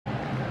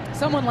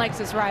Someone likes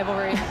this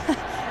rivalry.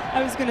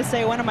 I was going to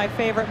say one of my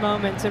favorite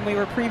moments, and we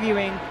were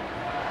previewing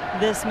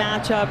this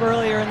matchup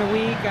earlier in the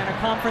week on a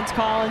conference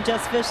call, and Jess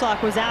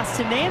Fishlock was asked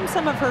to name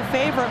some of her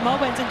favorite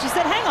moments, and she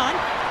said, hang on,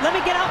 let me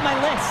get out my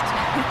list.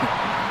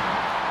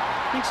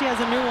 I think she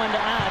has a new one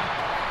to add.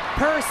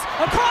 Purse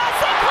across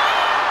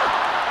Sinclair!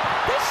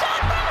 The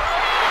shot from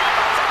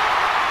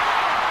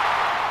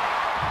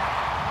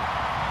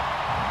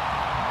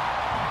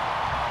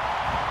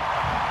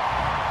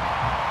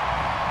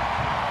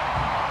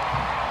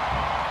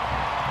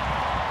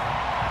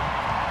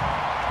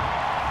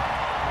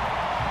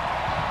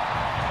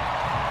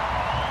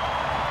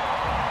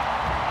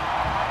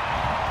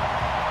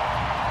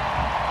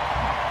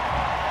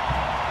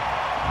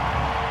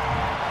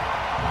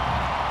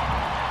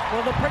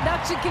Well, the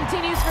production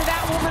continues for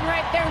that woman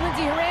right there,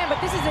 Lindsey Horan,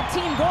 but this is a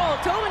team goal.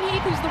 Tobin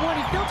Heath, who's the one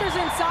who filters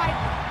inside,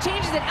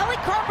 changes it. Ellie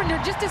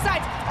Carpenter just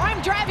decides, I'm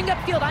driving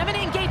upfield. I'm going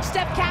to engage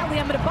Steph Catley.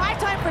 I'm going to buy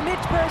time for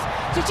Mitch Purse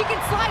so she can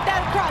slide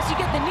that across. You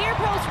get the near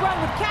post run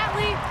with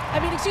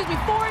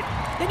Ford.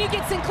 Then you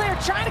get Sinclair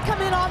trying to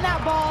come in on that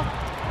ball.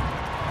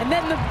 And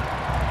then the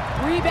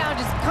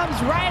rebound just comes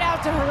right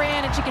out to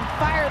Horan, and she can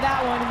fire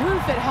that one.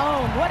 Roof it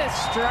home. What a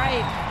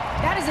strike.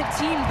 That is a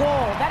team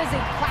goal. That is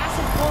a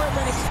classic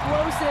Portland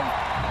explosive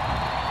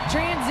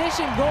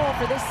transition goal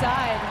for this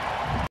side.